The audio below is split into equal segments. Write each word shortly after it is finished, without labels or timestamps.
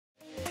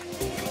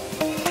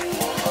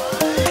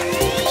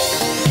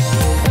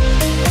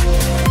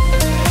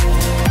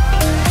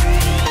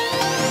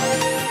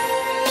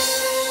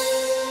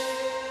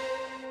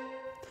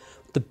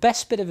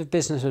best bit of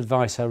business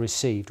advice I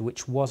received,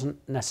 which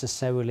didn't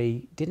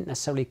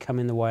necessarily come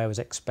in the way I was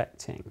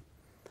expecting,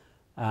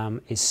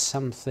 is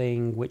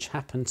something which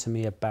happened to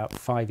me about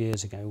 5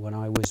 years ago when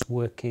I was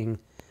working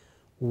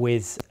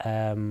with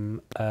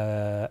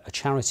a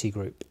charity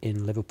group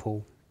in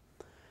Liverpool.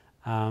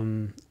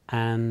 I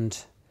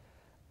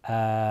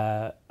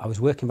was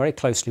working very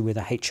closely with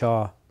a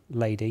HR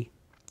lady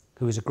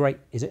who is a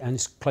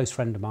close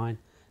friend of mine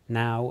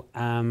now.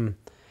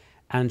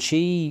 And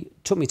she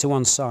took me to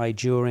one side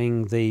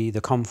during the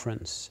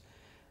conference,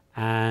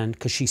 and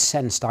because she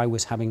sensed I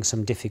was having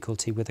some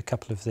difficulty with a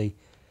couple of the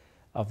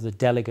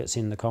delegates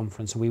in the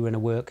conference, and we were in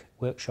a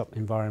workshop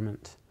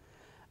environment.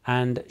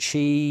 And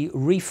she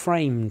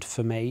reframed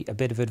for me a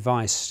bit of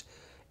advice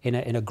in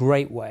a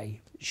great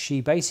way.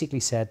 She basically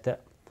said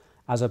that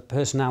as a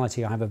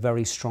personality, I have a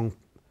very strong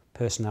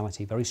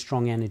personality, very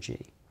strong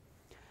energy,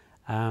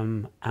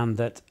 and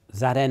that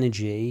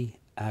energy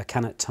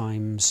can at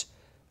times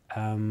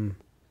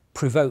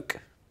provoke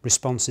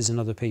responses in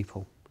other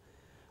people.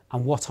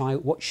 And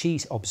what she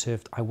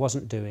observed I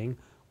wasn't doing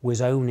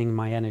was owning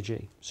my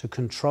energy. So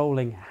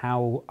controlling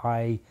how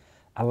I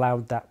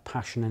allowed that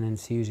passion and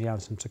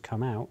enthusiasm to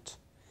come out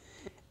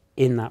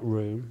in that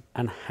room,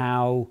 and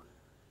how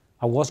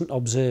I wasn't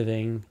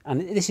observing,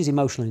 and this is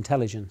emotional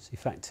intelligence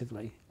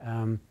effectively,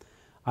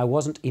 I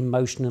wasn't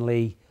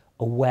emotionally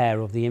aware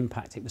of the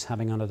impact it was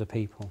having on other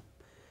people.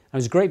 And it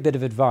was a great bit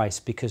of advice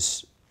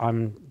because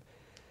I'm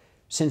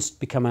since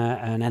become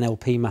an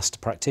NLP master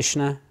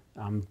practitioner.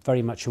 I'm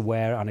very much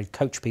aware, and I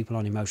coach people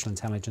on emotional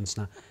intelligence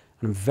now,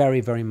 and I'm very,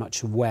 very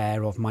much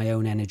aware of my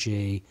own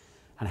energy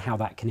and how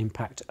that can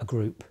impact a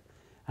group,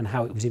 and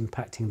how it was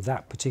impacting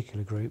that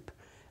particular group,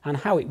 and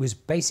how it was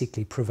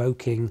basically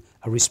provoking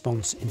a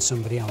response in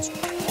somebody else.